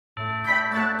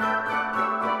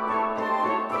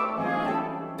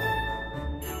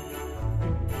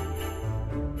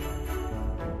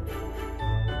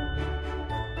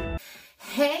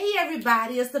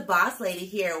everybody, it's the Boss Lady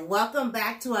here. Welcome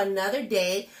back to another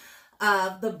day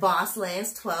of the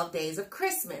Bossland's 12 Days of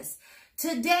Christmas.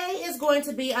 Today is going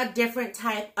to be a different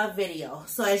type of video.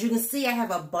 So as you can see, I have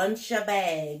a bunch of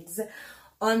bags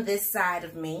on this side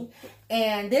of me.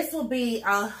 And this will be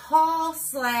a haul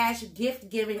slash gift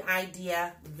giving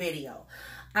idea video.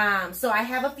 So I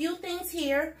have a few things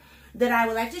here that I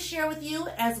would like to share with you,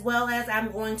 as well as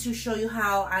I'm going to show you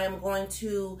how I am going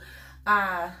to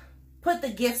put the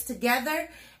gifts together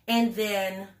and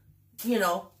then,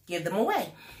 give them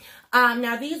away.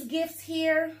 Now these gifts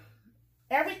here,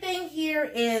 everything here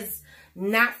is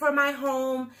not for my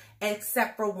home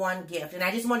except for one gift. And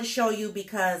I just want to show you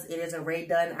because it is a Ray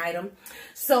Dunn item.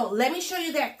 So let me show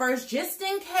you that first, just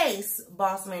in case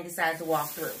Bossman decides to walk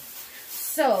through.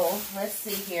 So let's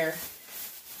see here.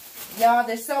 Y'all,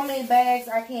 there's so many bags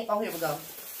I can't, oh, here we go.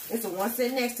 It's the one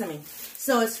sitting next to me.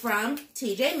 So it's from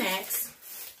TJMAXX.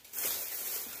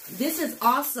 This is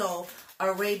also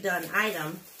a Ray Dunn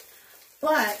item,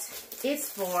 but it's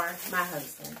for my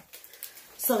husband.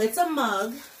 So it's a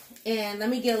mug, and let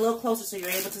me get a little closer so you're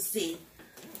able to see.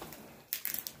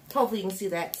 Hopefully you can see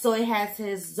that. So it has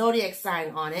his zodiac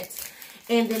sign on it,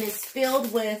 and then it's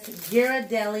filled with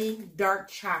Ghirardelli dark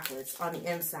chocolates on the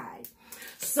inside.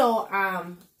 So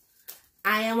I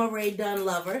am a Ray Dunn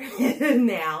lover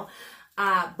now.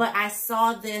 But I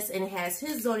saw this and it has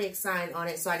his zodiac sign on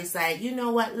it. So I decided, you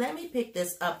know what, let me pick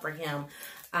this up for him.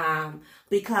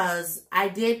 Because I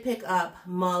did pick up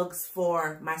mugs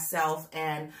for myself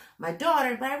and my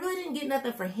daughter, but I really didn't get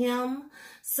nothing for him.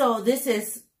 So this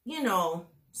is,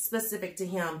 specific to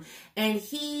him. And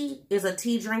he is a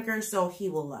tea drinker, so he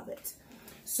will love it.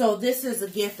 So this is a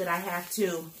gift that I have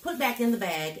to put back in the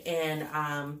bag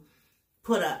and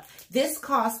put up. This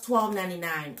costs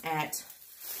 $12.99 at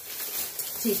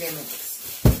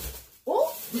TJMAXX.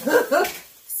 Oh,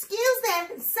 excuse that.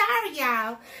 Sorry,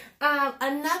 y'all.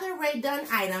 Another Ray Dunn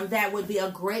item that would be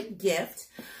a great gift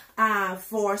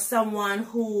for someone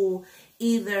who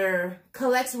either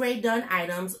collects Ray Dunn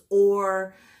items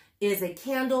or is a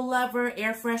candle lover,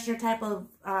 air freshener type of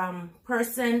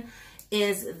person,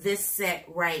 is this set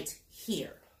right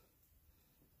here.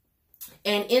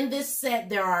 And in this set,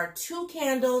 there are 2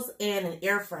 candles and an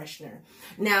air freshener.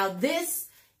 Now, this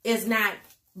is not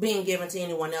being given to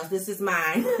anyone else. This is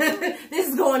mine. This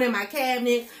is going in my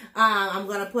cabinet. I'm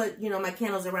going to put, my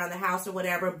candles around the house or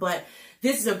whatever. But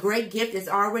this is a great gift. It's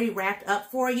already wrapped up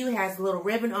for you. It has a little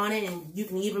ribbon on it. And you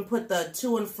can even put the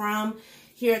to and from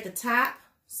here at the top.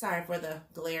 Sorry for the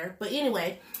glare. But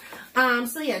anyway.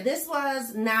 So yeah, this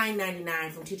was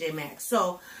 $9.99 from TJMAXX.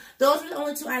 So those are the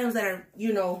only 2 items that are,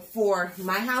 for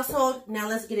my household. Now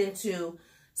let's get into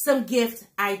some gift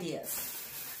ideas.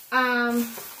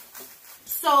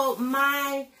 So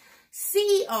my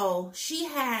CEO, she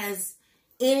has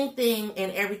anything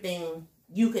and everything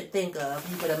you could think of,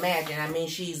 you could imagine. I mean,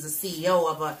 she's the CEO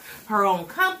of her own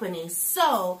company.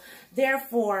 So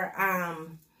therefore,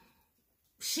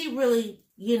 she really,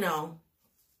 she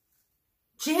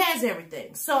has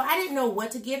everything. So I didn't know what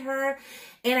to get her.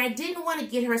 And I didn't want to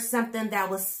get her something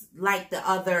that was like the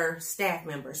other staff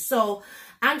members. So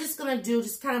I'm just going to do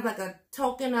just kind of like a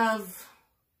token of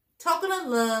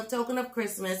love, token of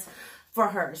Christmas for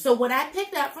her. So what I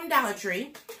picked up from Dollar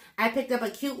Tree, I picked up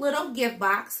a cute little gift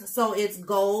box. So it's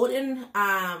gold and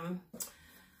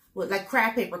with like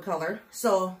craft paper color.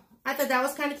 So I thought that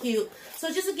was kind of cute.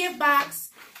 So just a gift box.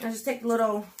 And I just take the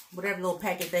little, whatever little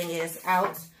packet thing is,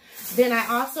 out. Then I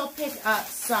also picked up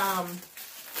some,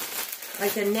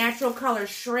 like the natural color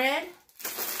shred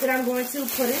that I'm going to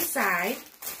put inside.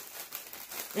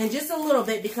 And just a little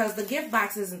bit because the gift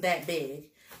box isn't that big.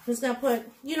 I'm just going to put,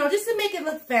 just to make it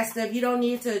look festive. You don't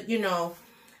need to,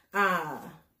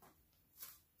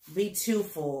 be too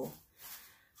full.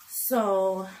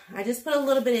 So I just put a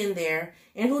little bit in there.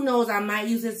 And who knows, I might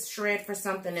use this shred for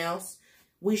something else.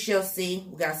 We shall see.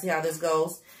 We got to see how this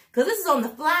goes. Because this is on the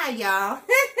fly, y'all.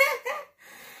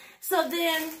 So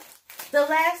then the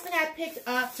last thing I picked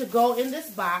up to go in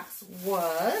this box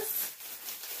was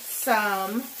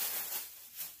some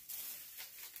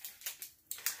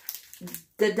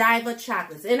Godiva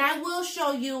chocolates. And I will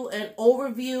show you an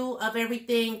overview of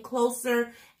everything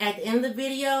closer at the end of the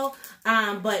video.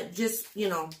 But just,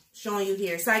 showing you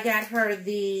here. So I got her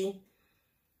the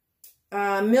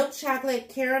milk chocolate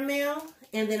caramel.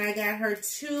 And then I got her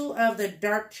 2 of the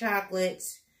dark chocolate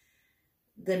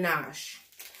ganache.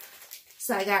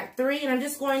 So I got 3. And I'm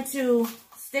just going to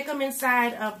stick them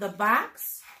inside of the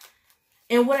box.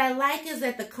 And what I like is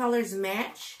that the colors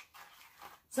match.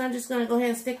 So I'm just going to go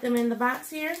ahead and stick them in the box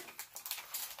here.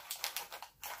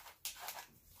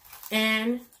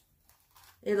 And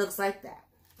it looks like that.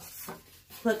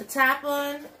 Put the top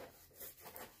on.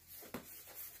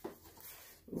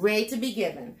 Ready to be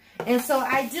given. And so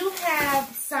I do have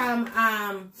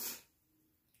some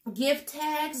gift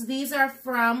tags. These are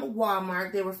from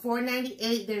Walmart. They were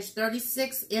 $4.98. There's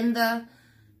 36 in the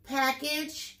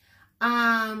package.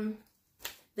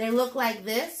 They look like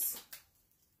this.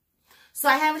 So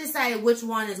I haven't decided which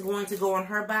one is going to go on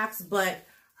her box, but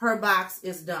her box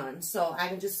is done. So I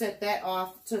can just set that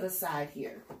off to the side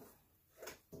here.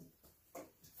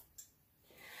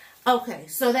 Okay,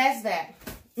 so that's that.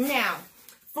 Now,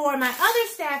 for my other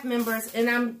staff members,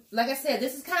 and like I said,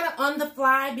 this is kind of on the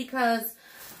fly because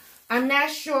I'm not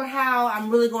sure how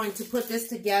I'm really going to put this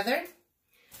together.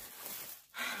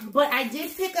 But I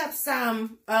did pick up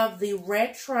some of the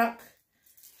Red Truck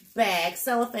bags,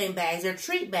 cellophane bags. They're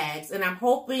treat bags, and I'm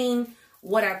hoping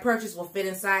what I purchased will fit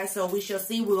inside, so we shall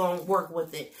see. We're going to work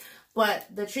with it. But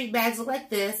the treat bags look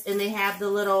like this, and they have the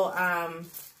little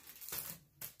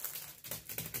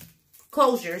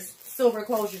closures, silver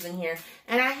closures in here.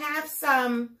 And I have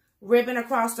some ribbon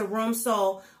across the room,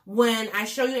 so when I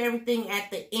show you everything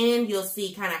at the end, you'll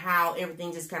see kind of how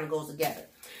everything just kind of goes together.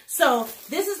 So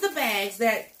this is the bags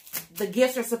that the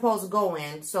gifts are supposed to go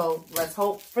in, so let's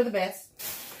hope for the best.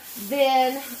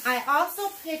 Then I also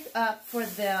picked up for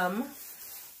them,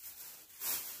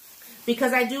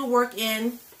 because I do work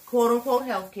in quote-unquote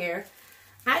healthcare,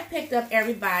 I picked up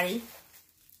everybody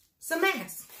some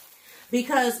masks.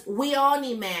 Because we all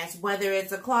need masks, whether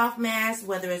it's a cloth mask,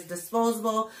 whether it's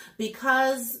disposable.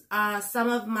 Because some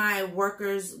of my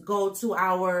workers go to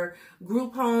our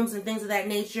group homes and things of that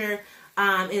nature,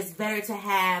 it's better to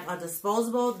have a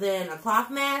disposable than a cloth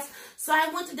mask. So I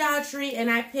went to Dollar Tree and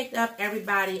I picked up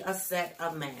everybody a set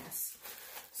of masks.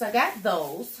 So I got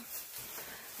those.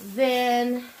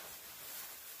 Then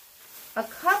a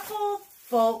couple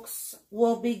folks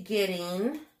will be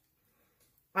getting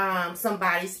some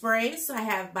body sprays. So I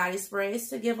have body sprays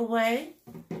to give away.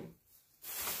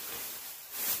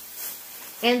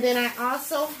 And then I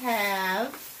also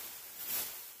have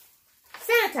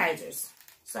sanitizers.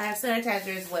 So I have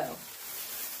sanitizer as well.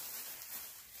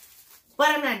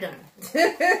 But I'm not done.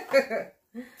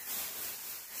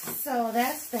 So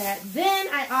that's that. Then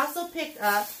I also picked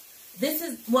up,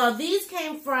 these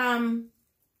came from,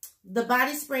 the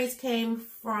body sprays came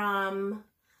from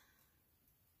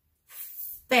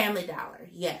Family Dollar.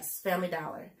 Yes, Family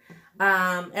Dollar.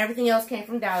 Everything else came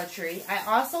from Dollar Tree. I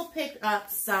also picked up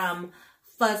some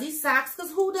fuzzy socks,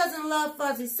 because who doesn't love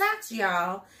fuzzy socks,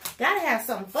 y'all? Gotta have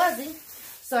something fuzzy.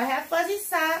 So I have fuzzy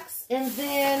socks, and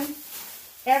then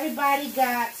everybody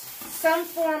got some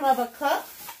form of a cup.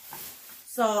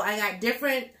 So I got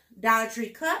different Dollar Tree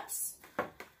cups.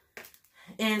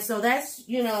 And so that's,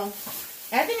 you know,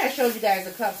 I think I showed you guys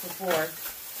the cups before.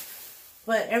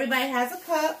 But everybody has a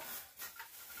cup.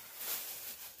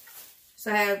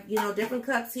 So I have, you know, different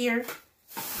cups here.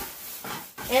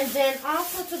 And then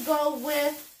also to go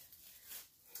with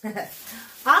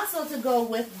I'm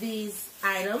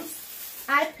items,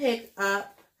 I picked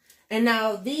up, and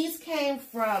now these came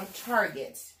from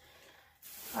Target.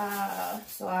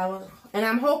 And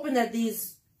I'm hoping that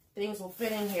these things will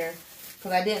fit in here,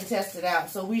 because I didn't test it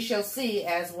out. So we shall see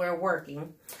as we're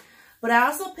working. But I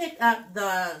also picked up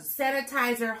the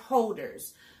sanitizer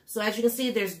holders. So as you can see,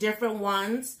 there's different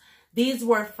ones. These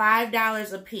were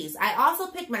 $5 a piece. I also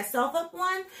picked myself up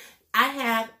one. I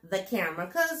have the camera,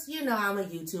 because, you know, I'm a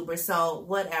YouTuber, so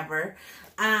whatever.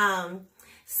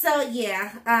 So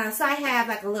yeah, so I have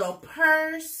like a little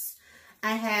purse.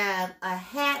 I have a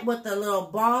hat with a little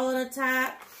ball on the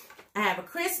top. I have a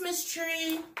Christmas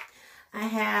tree. I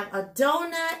have a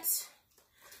donut,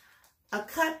 a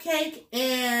cupcake,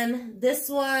 and this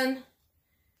one,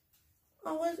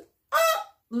 oh,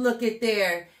 look at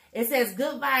there. It says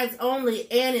good vibes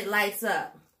only, and it lights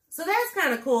up. So that's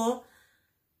kind of cool.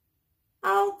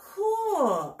 Oh,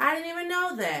 cool. I didn't even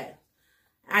know that.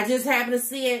 I just happened to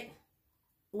see it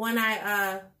when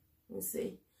let me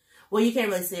see. Well, you can't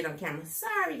really see it on camera.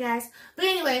 Sorry, guys. But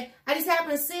anyway, I just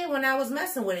happened to see it when I was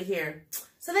messing with it here.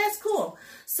 So that's cool.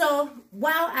 So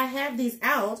while I have these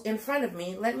out in front of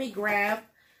me, let me grab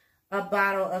a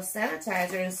bottle of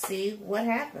sanitizer and see what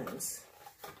happens.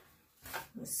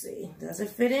 Let's see. Does it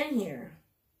fit in here?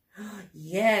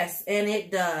 Yes, and it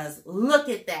does. Look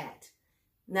at that.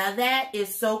 Now that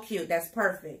is so cute. That's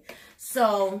perfect.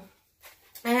 So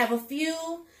I have a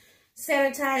few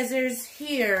sanitizers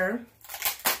here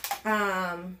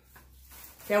that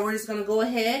we're just going to go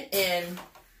ahead and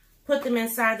put them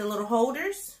inside the little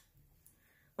holders.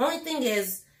 Only thing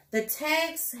is, the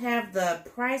tags have the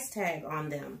price tag on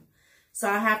them. So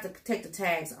I have to take the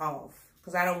tags off,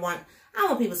 because I don't want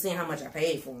people seeing how much I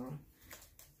paid for them.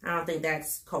 I don't think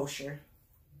that's kosher.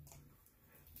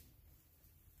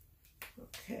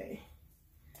 Okay.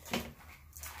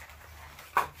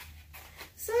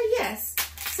 So yes,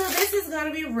 so this is going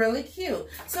to be really cute.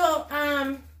 So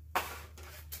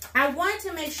I wanted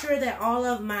to make sure that all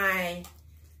of my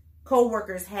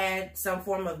co-workers had some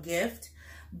form of gift,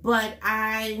 but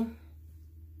I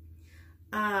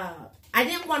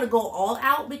didn't want to go all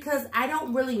out because I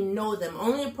don't really know them.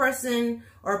 Only a person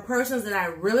or persons that I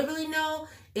really know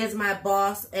is my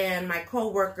boss and my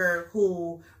co-worker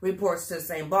who reports to the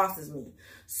same boss as me.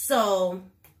 So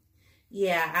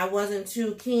yeah, I wasn't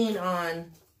too keen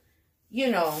on,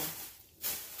 you know,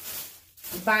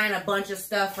 buying a bunch of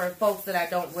stuff for folks that I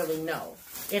don't really know,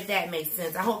 if that makes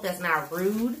sense. I hope that's not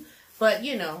rude, but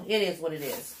you know, it is what it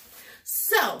is.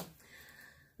 So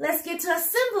let's get to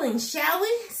assembling, shall we?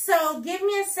 So give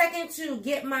me a second to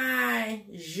get my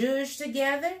zhuzh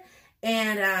together,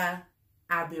 and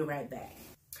I'll be right back.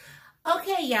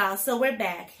 Okay, y'all, so we're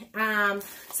back.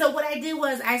 So what I did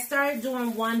was I started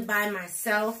doing one by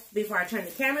myself before I turned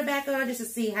the camera back on, just to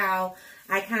see how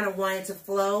I kind of wanted to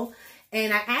flow.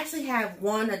 And I actually have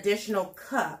one additional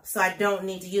cup, so I don't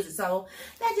need to use it. So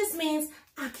that just means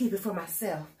I'll keep it for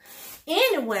myself.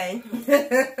 Anyway,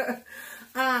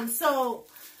 so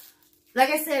like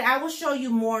I said, I will show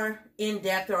you more in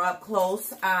depth or up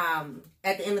close at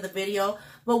the end of the video.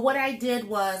 But what I did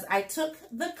was I took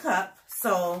the cup,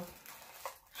 so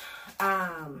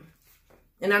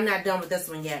and I'm not done with this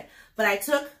one yet, but I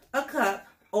took a cup,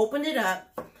 opened it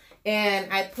up,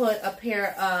 and I put a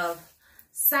pair of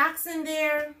socks in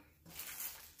there,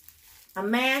 a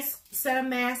mask, set of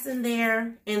masks in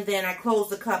there, and then I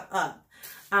closed the cup up.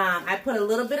 I put a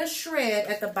little bit of shred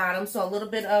at the bottom, so a little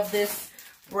bit of this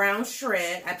brown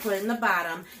shred, I put in the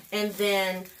bottom, and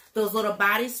then those little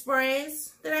body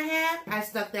sprays that I had, I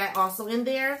stuck that also in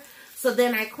there. So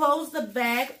then I closed the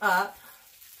bag up,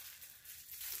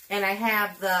 and I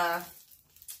have the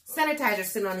sanitizer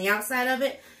sitting on the outside of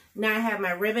it. Now I have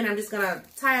my ribbon. I'm just going to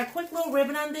tie a quick little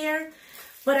ribbon on there.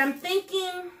 But I'm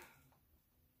thinking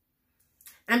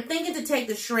to take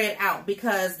the shred out,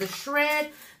 because the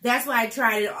shred, that's why I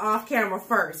tried it off camera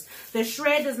first. The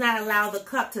shred does not allow the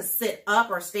cup to sit up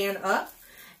or stand up.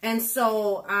 And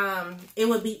so it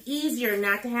would be easier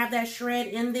not to have that shred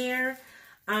in there.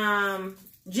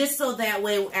 Just so that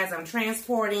way, as I'm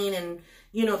transporting and,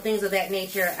 you know, things of that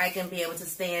nature, I can be able to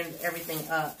stand everything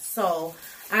up. So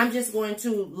I'm just going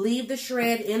to leave the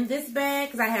shred in this bag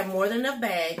because I have more than enough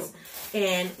bags.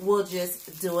 And we'll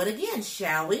just do it again,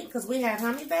 shall we? Because we have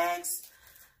how many bags?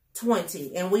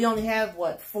 20. And we only have,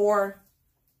 what, 4?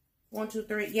 1, 2,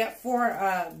 3. Yep,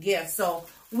 4 gifts. So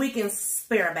we can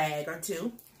spare a bag or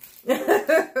two.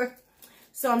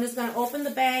 So I'm just going to open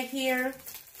the bag here.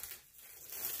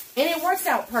 And it works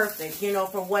out perfect, you know,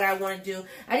 for what I want to do.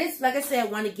 I just, like I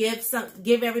said, want to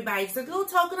give everybody just a little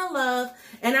token of love.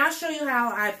 And I'll show you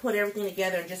how I put everything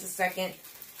together in just a second.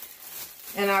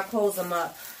 And I'll close them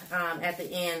up at the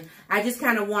end. I just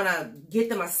kind of want to get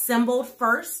them assembled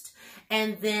first.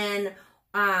 And then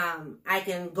I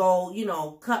can go, you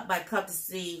know, cup by cup to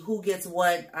see who gets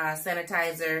what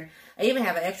sanitizer. I even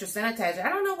have an extra sanitizer. I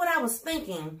don't know what I was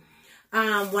thinking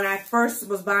when I first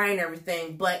was buying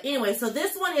everything. But anyway, so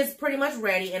this one is pretty much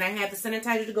ready, and I have the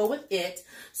sanitizer to go with it.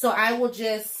 So I will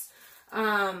just,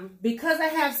 because I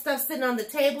have stuff sitting on the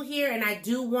table here, and I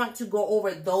do want to go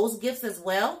over those gifts as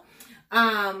well,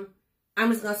 I'm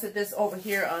just going to sit this over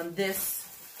here on this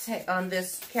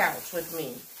couch with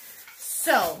me.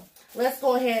 So let's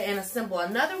go ahead and assemble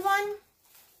another one.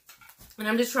 And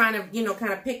I'm just trying to, you know,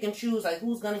 kind of pick and choose, like,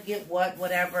 who's going to get what,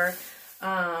 whatever.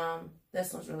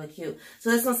 This one's really cute.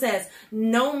 So this one says,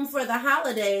 Gnome for the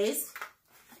holidays.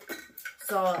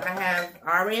 So I have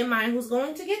already in mind who's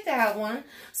going to get that one.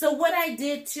 So what I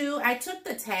did too, I took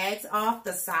the tags off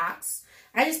the socks.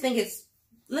 I just think it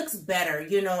looks better,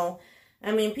 you know.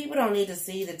 I mean, people don't need to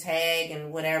see the tag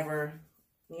and whatever.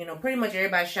 You know, pretty much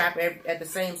everybody shop at the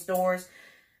same stores.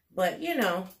 But, you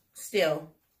know, still.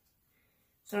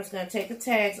 So I'm just going to take the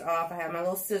tags off. I have my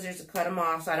little scissors to cut them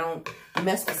off so I don't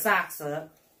mess the socks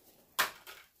up.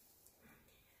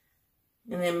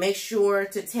 And then make sure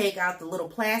to take out the little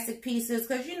plastic pieces.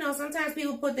 Because, you know, sometimes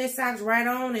people put their socks right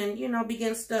on and, you know, be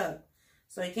getting stuck.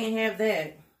 So you can't have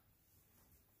that.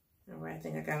 All right, I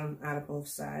think I got them out of both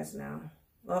sides now.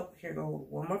 Oh, here go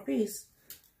one more piece.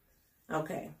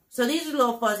 Okay. So these are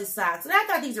little fuzzy socks. And I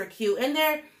thought these were cute. And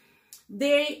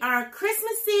they are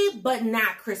Christmassy, but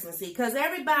not Christmassy. Because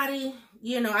everybody,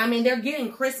 you know, I mean, they're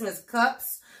getting Christmas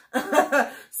cups.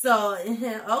 So,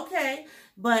 okay.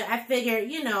 But I figured,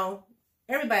 you know,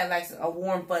 everybody likes a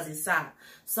warm, fuzzy sock.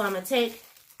 So I'm going to take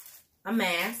a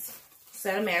mask,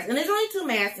 set of masks. And there's only 2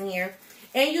 masks in here.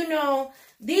 And you know,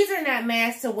 these are not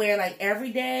masks to wear like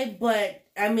every day, but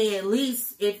I mean, at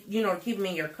least if, you know, keep them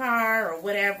in your car or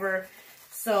whatever.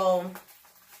 So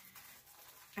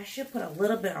I should put a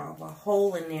little bit of a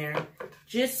hole in there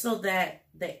just so that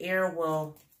the air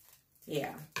will,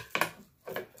 yeah.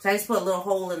 So I just put a little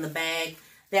hole in the bag.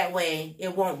 That way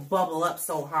it won't bubble up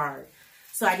so hard.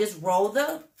 So I just roll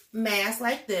the mask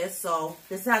like this. So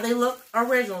this is how they look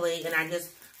originally. And I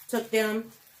just took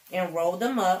them and rolled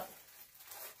them up.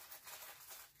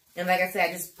 And like I said,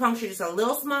 I just punctured just a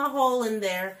little small hole in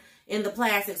there in the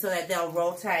plastic so that they'll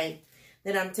roll tight.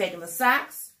 Then I'm taking the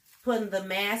socks, putting the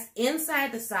mask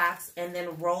inside the socks, and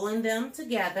then rolling them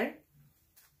together.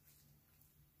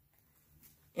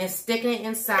 And sticking it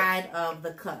inside of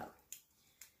the cup.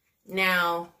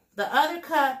 Now, the other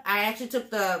cup, I actually took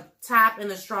the top and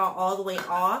the straw all the way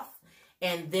off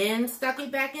and then stuck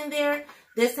it back in there.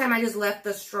 This time I just left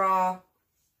the straw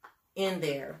in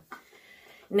there.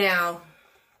 Now,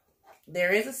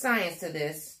 there is a science to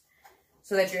this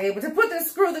so that you're able to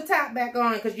screw the top back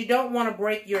on because you don't want to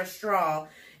break your straw.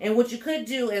 And what you could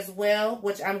do as well,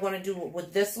 which I'm going to do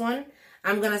with this one,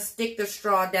 I'm going to stick the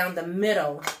straw down the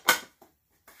middle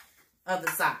of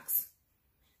the socks.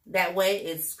 That way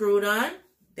it's screwed on.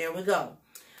 There we go.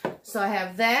 So I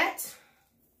have that.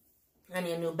 I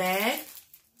need a new bag.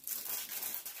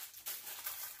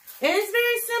 And it's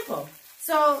very simple.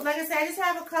 So like I said, I just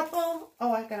have a couple.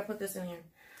 Oh, I gotta put this in here.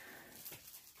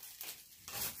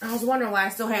 I was wondering why I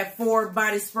still had 4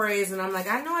 body sprays, and I'm like,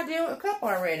 I know I did a couple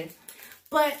already.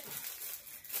 But,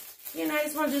 you know, I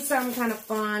just want to do something kind of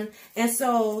fun. And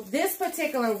so this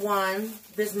particular one,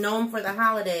 this gnome for the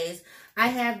holidays, I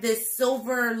have this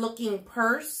silver looking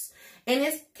purse. And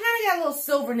it's kind of got a little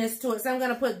silverness to it. So I'm going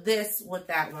to put this with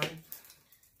that one.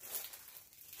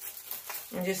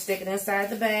 And just stick it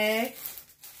inside the bag.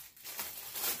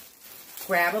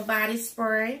 Grab a body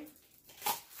spray.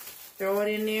 Throw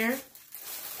it in there.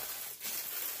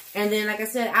 And then, like I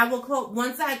said, I will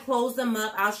once I close them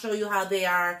up, I'll show you how they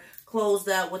are closed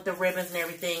up with the ribbons and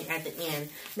everything at the end.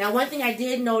 Now, one thing I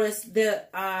did notice, the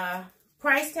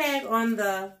price tag on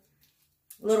the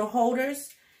little holders,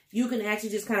 you can actually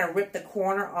just kind of rip the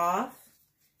corner off.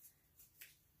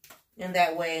 And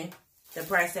that way, the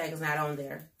price tag is not on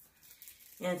there.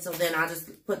 And so then I'll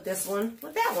just put this one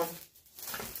with that one.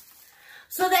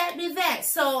 So that'd be that.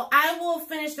 So I will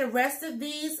finish the rest of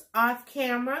these off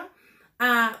camera.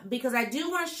 Because I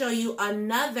do want to show you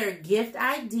another gift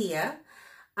idea,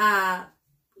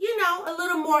 you know, a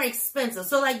little more expensive.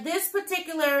 So like this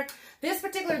particular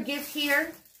gift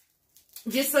here,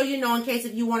 just so you know, in case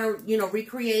if you want to, you know,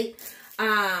 recreate,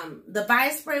 the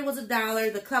body spray was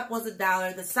 $1, the cup was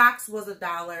 $1, the socks was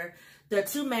 $1, the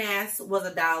 2 masks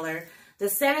was $1, the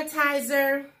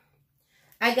sanitizer,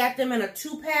 I got them in a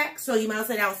 2-pack, so you might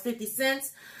say that was 50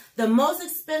 cents. The most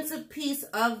expensive piece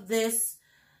of this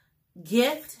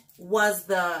gift was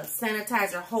the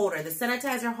sanitizer holder. The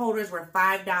sanitizer holders were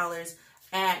 $5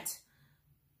 at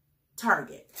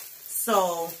Target.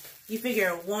 So you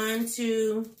figure 1,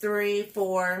 2, 3,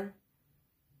 4.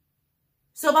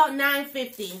 So about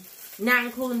 $9.50, not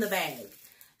including the bag.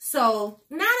 So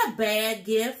not a bad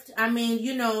gift. I mean,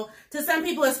 you know, to some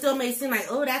people it still may seem like,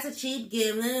 oh, that's a cheap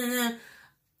gift. Okay,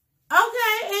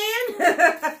 and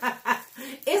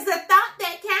it's the thought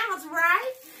that counts,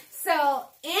 right? So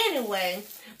anyway,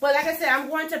 but like I said, I'm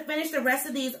going to finish the rest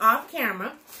of these off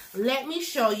camera. Let me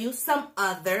show you some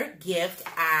other gift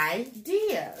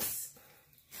ideas.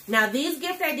 Now, these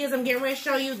gift ideas I'm getting ready to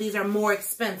show you, these are more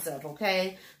expensive,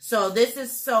 okay? So this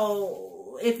is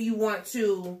so if you want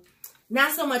to,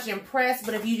 not so much impress,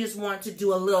 but if you just want to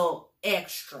do a little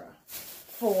extra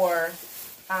for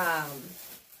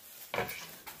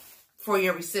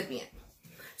your recipient.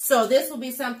 So this will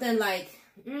be something like,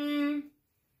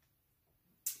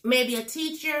 maybe a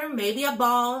teacher, maybe a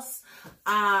boss,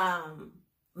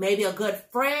 maybe a good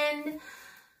friend,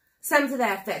 something to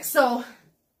that effect. So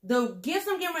the gifts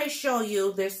I'm getting ready to show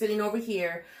you, they're sitting over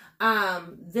here.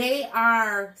 They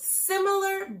are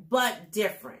similar but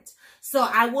different. So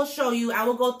I will show you, I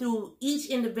will go through each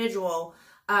individual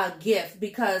gift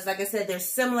because, like I said, they're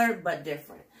similar but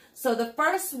different. So the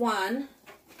first one,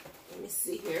 let me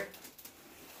see here.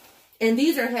 And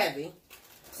these are heavy.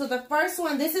 So the first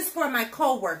one, this is for my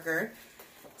coworker.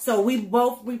 So we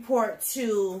both report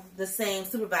to the same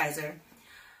supervisor.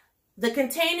 The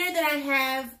container that I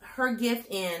have her gift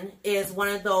in is one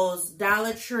of those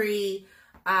Dollar Tree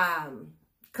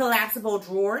collapsible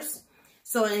drawers.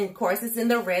 So, and of course, it's in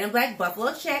the red and black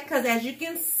buffalo check because as you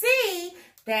can see,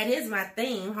 that is my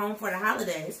theme, home for the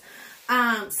holidays.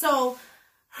 So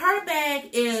her bag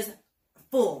is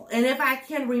full. And if I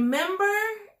can remember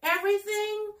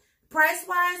everything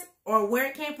price-wise or where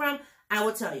it came from, I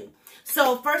will tell you.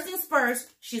 So first things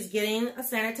first, she's getting a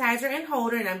sanitizer and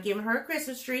holder, and I'm giving her a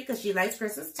Christmas tree because she likes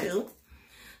Christmas too.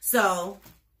 So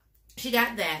she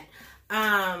got that.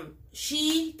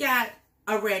 She got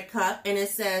a red cup, and it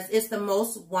says, "It's the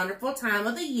most wonderful time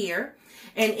of the year."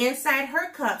 And inside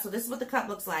her cup, so this is what the cup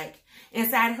looks like.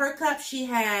 Inside her cup, she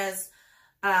has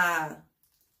a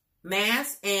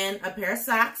mask and a pair of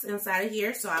socks inside of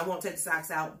here. So I won't take the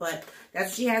socks out, but that's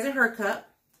what she has in her cup.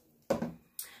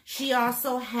 She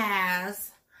also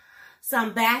has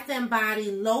some Bath and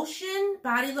Body lotion.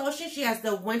 She has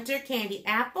the Winter Candy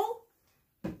Apple.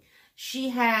 She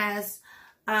has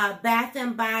Bath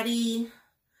and Body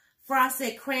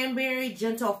Frosted Cranberry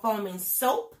Gentle Foaming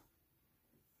Soap.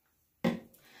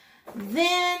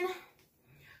 Then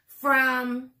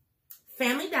from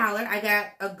Family Dollar, I got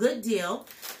a good deal.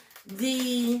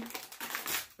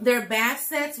 Their bath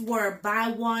sets were buy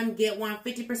one, get one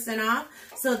 50% off.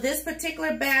 So this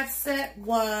particular bath set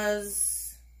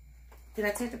was, did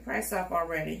I take the price off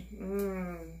already?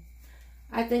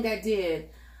 I think I did.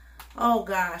 Oh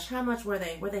gosh, how much were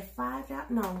they? Were they $5?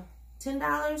 No,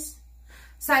 $10?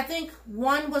 So I think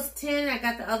one was 10, I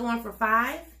got the other one for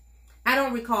 5. I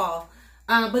don't recall.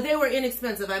 But they were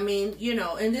inexpensive. I mean, you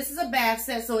know, and this is a bath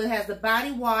set, so it has the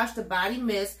body wash, the body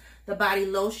mist, the body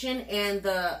lotion, and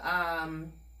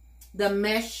the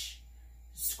mesh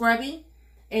scrubby.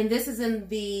 And this is in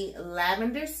the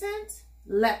lavender scent,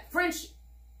 French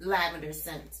lavender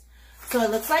scent. So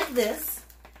it looks like this.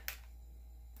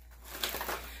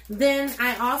 Then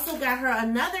I also got her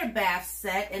another bath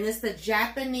set, and it's the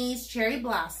Japanese Cherry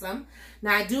Blossom.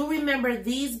 Now I do remember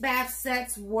these bath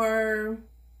sets were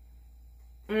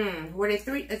they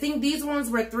 $3? I think these ones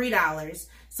were $3.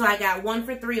 So I got one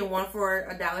for $3 and one for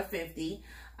 $1.50.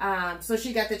 So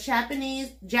she got the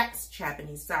Japanese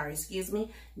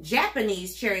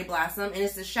Cherry Blossom, and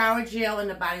it's the shower gel and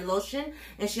the body lotion,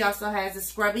 and she also has a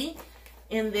scrubby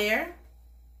in there.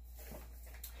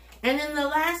 And then the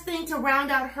last thing to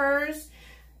round out hers,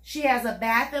 she has a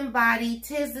Bath and Body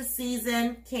 'Tis the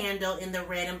Season candle in the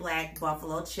red and black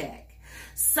buffalo check.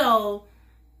 So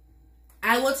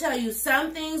I will tell you,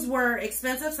 some things were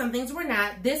expensive, some things were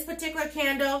not. This particular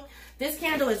candle, this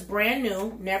candle is brand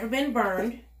new, never been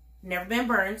burned,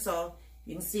 so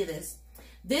you can see this.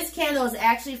 This candle is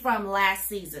actually from last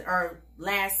season, or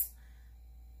last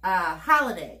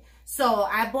holiday. So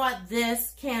I bought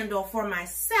this candle for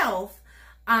myself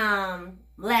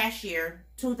last year,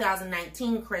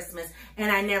 2019 Christmas,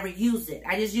 and I never used it.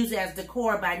 I just used it as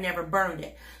decor, but I never burned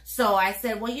it. So I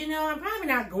said, well, you know, I'm probably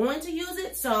not going to use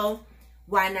it, so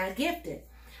why not gift it?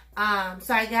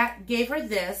 So I gave her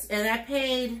this, and I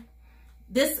paid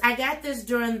this. I got this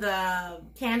during the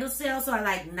candle sale, so I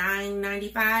like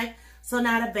 $9.95. So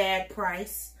not a bad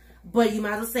price, but you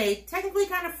might as well say technically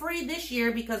kind of free this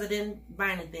year because I didn't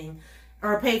buy anything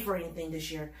or pay for anything this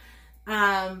year.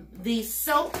 The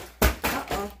soap.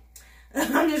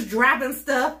 I'm just dropping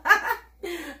stuff.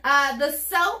 The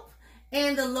soap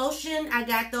and the lotion, I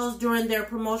got those during their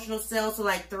promotional sale, so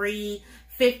like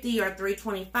 $3.50 or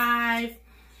 $3.25.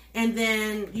 And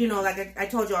then, you know, like I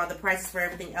told you all the prices for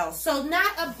everything else. So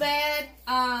not a bad,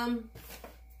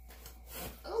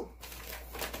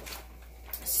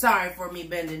 sorry for me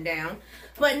bending down.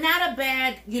 But not a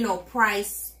bad, you know,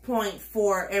 price point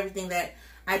for everything that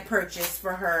I purchased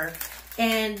for her.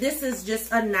 And this is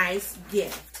just a nice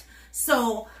gift.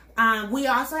 So, we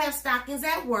also have stockings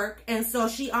at work. And so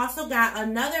she also got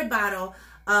another bottle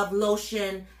of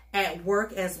lotion at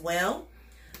work as well.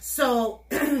 So,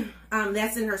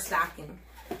 that's in her stocking.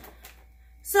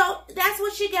 So, that's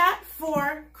what she got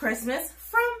for Christmas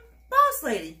from Boss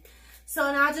Lady. So,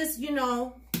 and I'll just, you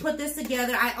know, put this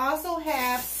together. I also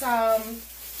have some,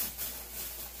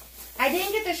 I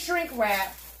didn't get the shrink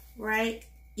wrap, right?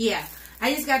 Yeah,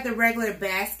 I just got the regular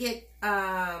basket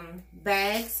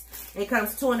bags. It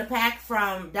comes 2 in a pack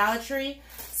from Dollar Tree.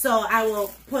 So, I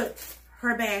will put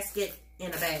her basket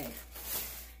in a bag.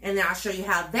 And then I'll show you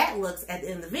how that looks at the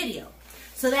end of the video.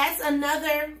 So that's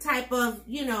another type of,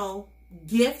 you know,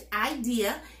 gift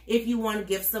idea if you want to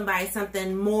give somebody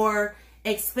something more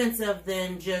expensive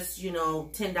than just, you know,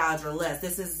 $10 or less.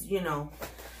 This is, you know,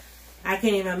 I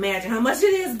can't even imagine how much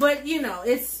it is, but, you know,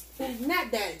 it's not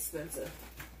that expensive.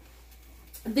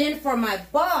 Then for my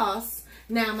boss,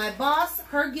 now my boss,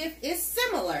 her gift is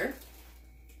similar.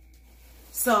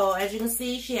 So as you can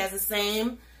see, she has the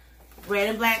same red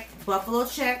and black buffalo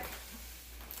check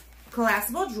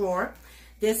collapsible drawer.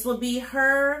 This will be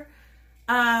her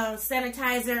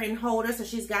sanitizer and holder. So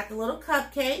she's got the little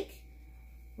cupcake.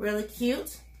 Really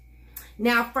cute.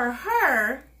 Now for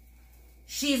her,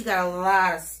 she's got a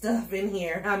lot of stuff in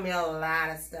here. I mean, a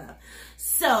lot of stuff.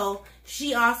 So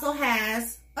she also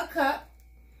has a cup.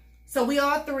 So we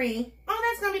all three, oh,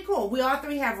 that's going to be cool. We all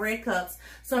three have red cups.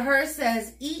 So hers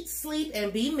says, eat, sleep,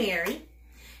 and be merry.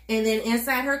 And then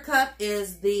inside her cup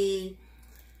is the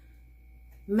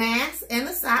mask and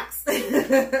the socks.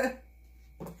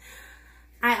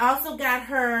 I also got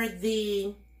her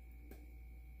the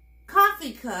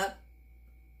coffee cup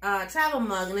travel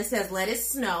mug, and it says, let it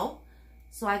snow.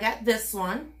 So I got this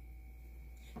one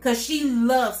because she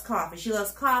loves coffee. She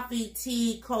loves coffee,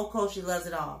 tea, cocoa. She loves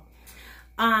it all.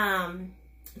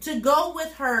 To go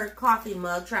with her coffee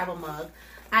mug, travel mug,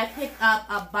 I picked up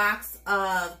a box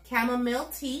of chamomile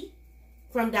tea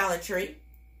from Dollar Tree.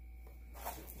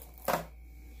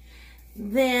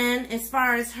 Then, as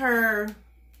far as her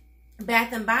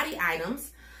Bath and Body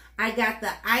items, I got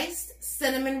the iced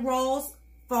cinnamon rolls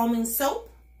foaming soap.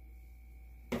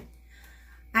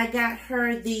 I got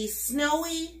her the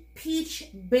snowy peach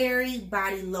berry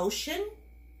body lotion.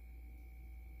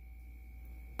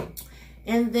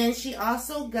 And then she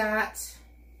also got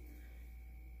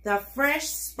the fresh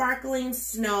sparkling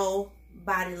snow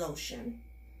body lotion.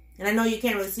 And I know you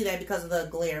can't really see that because of the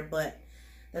glare, but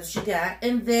that's what she got.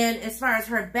 And then as far as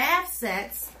her bath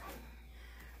sets,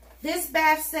 this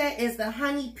bath set is the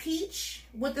honey peach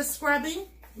with the scrubbing.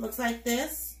 Looks like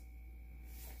this.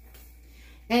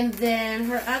 And then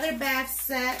her other bath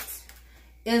set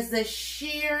is the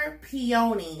sheer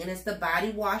peony. And it's the body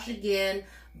wash again,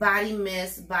 body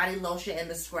mist, body lotion, and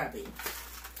the scrubbing.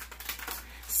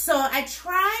 So I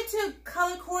tried to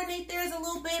color coordinate theirs a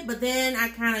little bit, but then I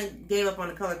kind of gave up on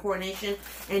the color coordination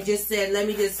and just said, let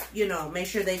me just, you know, make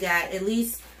sure they got at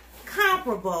least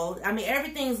comparable. I mean,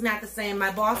 everything's not the same.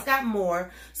 My boss got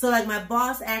more. So like my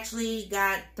boss actually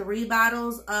got 3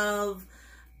 bottles of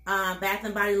Bath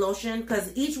and Body lotion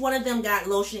because each one of them got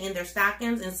lotion in their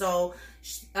stockings. And so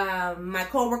my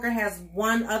coworker has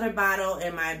 1 other bottle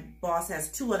and my boss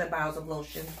has 2 other bottles of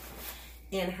lotion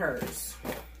in hers.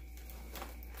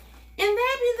 And that'd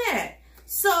be that.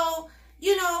 So,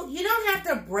 you know, you don't have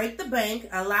to break the bank.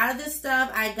 A lot of this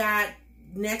stuff I got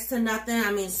next to nothing.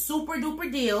 I mean, super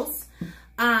duper deals.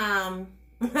 I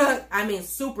mean,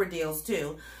 super deals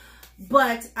too.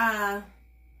 But,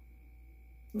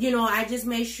 you know, I just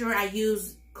made sure I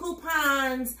use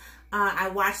coupons. I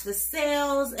watched the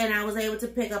sales, and I was able to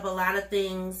pick up a lot of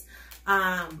things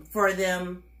for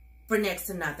them for next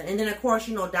to nothing. And then, of course,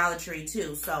 you know, Dollar Tree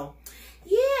too. So,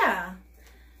 yeah.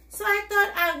 So I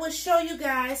thought I would show you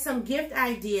guys some gift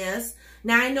ideas.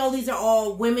 Now, I know these are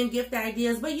all women gift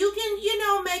ideas, but you can, you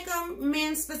know, make them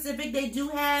men specific. They do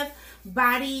have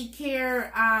body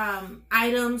care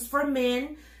items for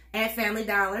men at Family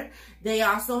Dollar. They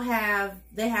also have,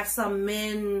 some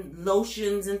men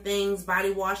lotions and things,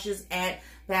 body washes at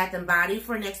Bath and Body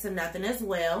for next to nothing as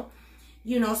well.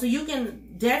 You know, so you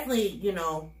can definitely, you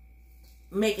know,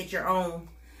 make it your own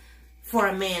for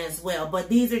a man as well. But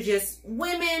these are just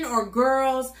women or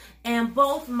girls, and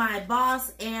both my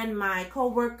boss and my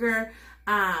coworker,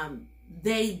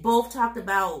 they both talked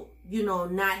about, you know,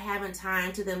 not having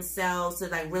time to themselves to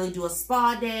like really do a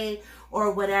spa day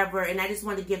or whatever, and I just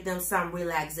wanted to give them some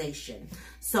relaxation.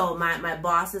 So my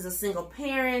boss is a single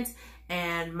parent,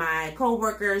 and my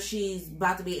coworker, she's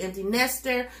about to be an empty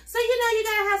nester. So, you know, you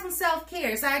gotta have some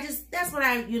self-care. So that's what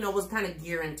I, you know, was kind of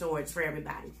gearing towards for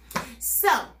everybody. So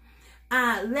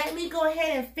let me go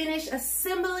ahead and finish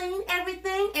assembling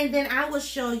everything, and then I will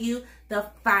show you the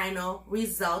final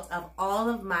result of all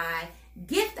of my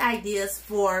gift ideas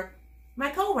for my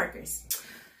coworkers.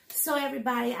 So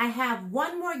everybody, I have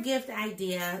one more gift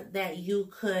idea that you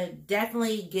could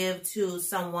definitely give to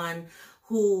someone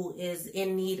who is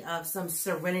in need of some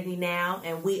serenity now,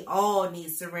 and we all need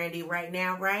serenity right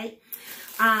now, right?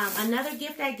 Another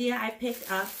gift idea I picked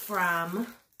up from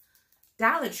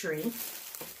Dollar Tree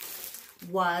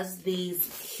was these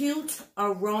cute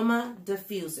aroma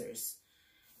diffusers.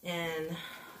 And,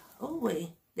 oh wait,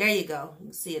 there you go. You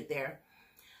can see it there.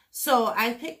 So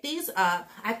I picked these up.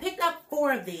 I picked up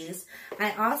 4 of these.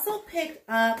 I also picked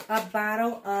up a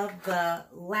bottle of the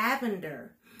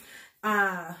lavender,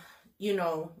 you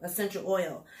know, essential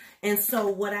oil. And so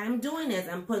what I'm doing is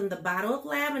I'm putting the bottle of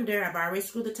lavender, I've already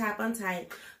screwed the top on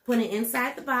tight, putting it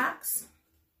inside the box,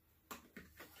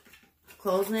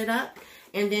 closing it up,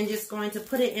 and then just going to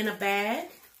put it in a bag.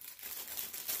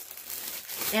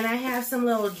 And I have some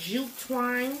little jute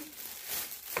twine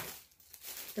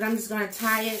that I'm just going to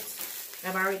tie it.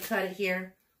 I've already cut it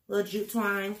here. Little jute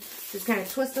twine. Just kind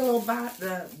of twist the little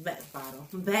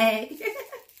bag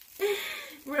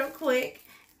real quick.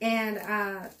 and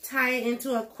tie it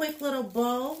into a quick little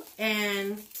bow,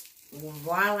 and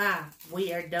voila,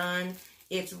 we are done.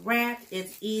 It's wrapped,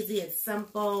 it's easy, it's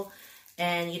simple,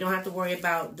 and you don't have to worry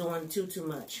about doing too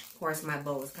much. Of course, my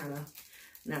bow is kind of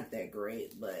not that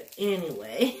great, but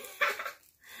anyway.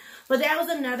 But that was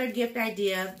another gift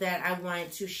idea that I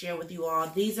wanted to share with you all.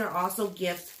 These are also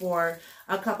gifts for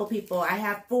a couple people. I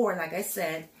have 4, like I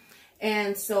said.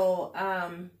 And so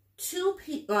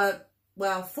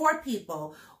 4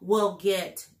 people will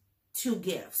get 2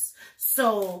 gifts.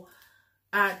 So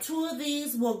 2 of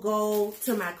these will go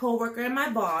to my coworker and my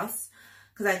boss,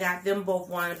 because I got them both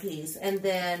 1 apiece. And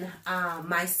then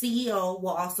my CEO will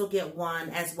also get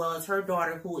 1, as well as her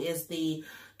daughter, who is the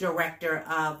director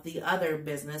of the other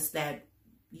business that,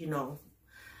 you know,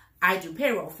 I do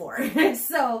payroll for.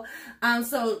 So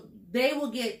they will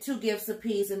get 2 gifts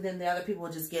apiece, and then the other people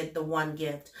will just get the 1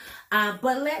 gift.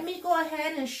 But let me go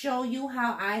ahead and show you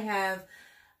how I have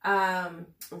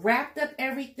wrapped up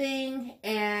everything.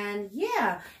 And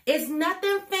yeah, it's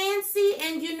nothing fancy.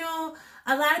 And you know,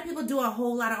 a lot of people do a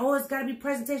whole lot of, oh, it's got to be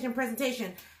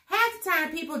presentation. Half the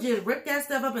time, people just rip that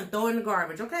stuff up and throw it in the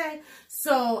garbage, okay?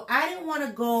 So I didn't want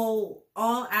to go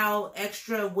all out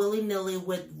extra willy-nilly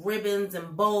with ribbons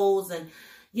and bows and,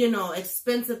 you know,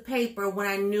 expensive paper when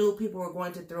I knew people were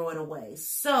going to throw it away.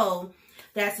 So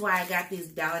that's why I got these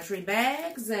Dollar Tree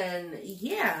bags, and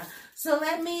yeah. So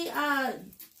let me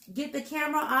get the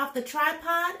camera off the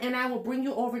tripod, and I will bring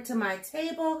you over to my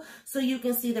table so you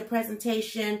can see the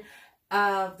presentation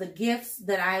of the gifts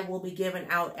that I will be giving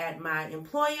out at my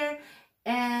employer,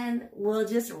 and we'll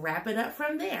just wrap it up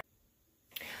from there.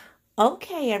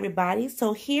 Okay, everybody,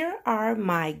 so here are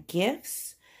my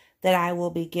gifts that I will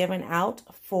be giving out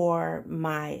for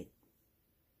my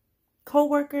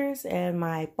coworkers and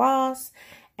my boss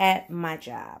at my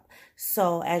job.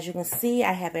 So as you can see,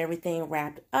 I have everything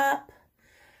wrapped up.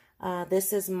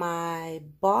 This is my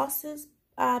boss's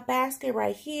basket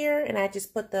right here, and I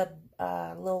just put the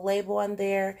little label on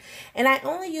there. And I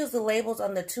only use the labels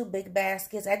on the 2 big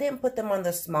baskets. I didn't put them on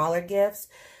the smaller gifts,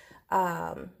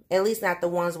 at least not the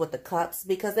ones with the cups,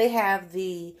 because they have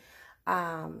the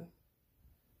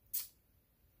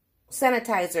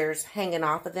sanitizers hanging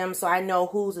off of them, so I know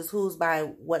whose is whose by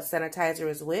what sanitizer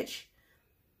is which.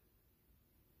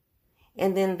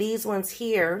 And then these ones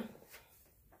here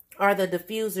are the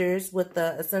diffusers with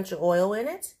the essential oil in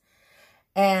it.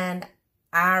 And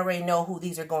I already know who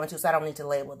these are going to, so I don't need to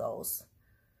label those.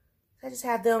 I just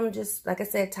have them, just like I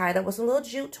said, tied up with some little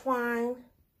jute twine.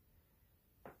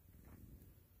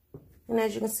 And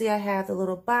as you can see, I have the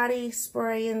little body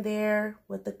spray in there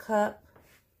with the cup.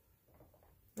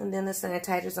 And then the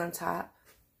sanitizers on top.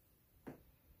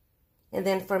 And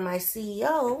then for my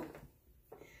CEO,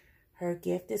 her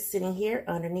gift is sitting here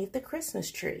underneath the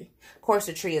Christmas tree. Of course,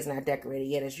 the tree is not decorated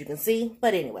yet, as you can see.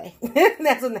 But anyway,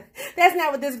 that's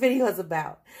not what this video is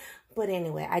about. But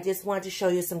anyway, I just wanted to show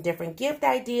you some different gift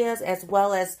ideas as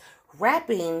well as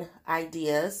wrapping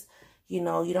ideas. You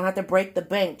know, you don't have to break the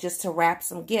bank just to wrap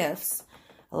some gifts.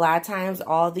 A lot of times,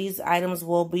 all these items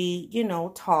will be, you know,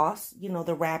 tossed, you know,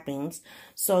 the wrappings.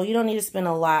 So you don't need to spend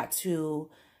a lot to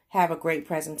have a great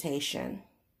presentation.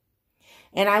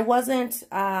 And I wasn't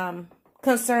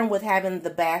concerned with having the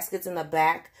baskets in the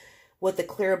back with the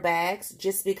clear bags,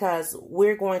 just because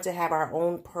we're going to have our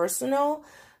own personal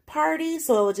party.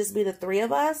 So it will just be the 3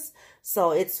 of us.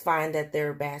 So it's fine that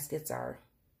their baskets are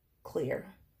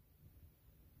clear.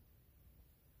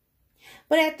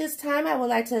 But at this time, I would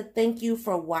like to thank you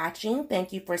for watching.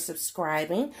 Thank you for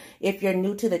subscribing. If you're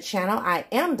new to the channel, I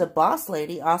am the Boss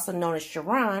Lady, also known as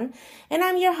Sharon, and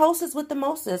I'm your hostess with the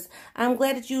mostest. I'm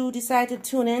glad that you decided to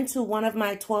tune in to one of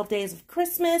my 12 days of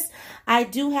Christmas. I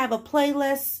do have a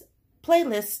playlist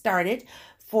started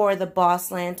for the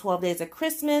Bossland 12 Days of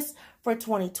Christmas for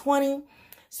 2020.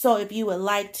 So if you would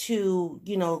like to,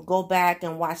 you know, go back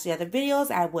and watch the other videos,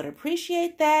 I would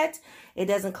appreciate that. It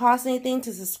doesn't cost anything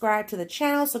to subscribe to the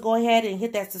channel, so go ahead and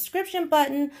hit that subscription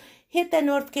button, hit that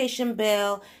notification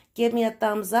bell, give me a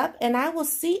thumbs up, and I will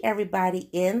see everybody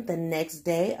in the next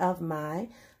day of my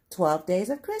 12 Days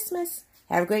of Christmas.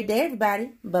 Have a great day,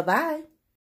 everybody. Bye-bye.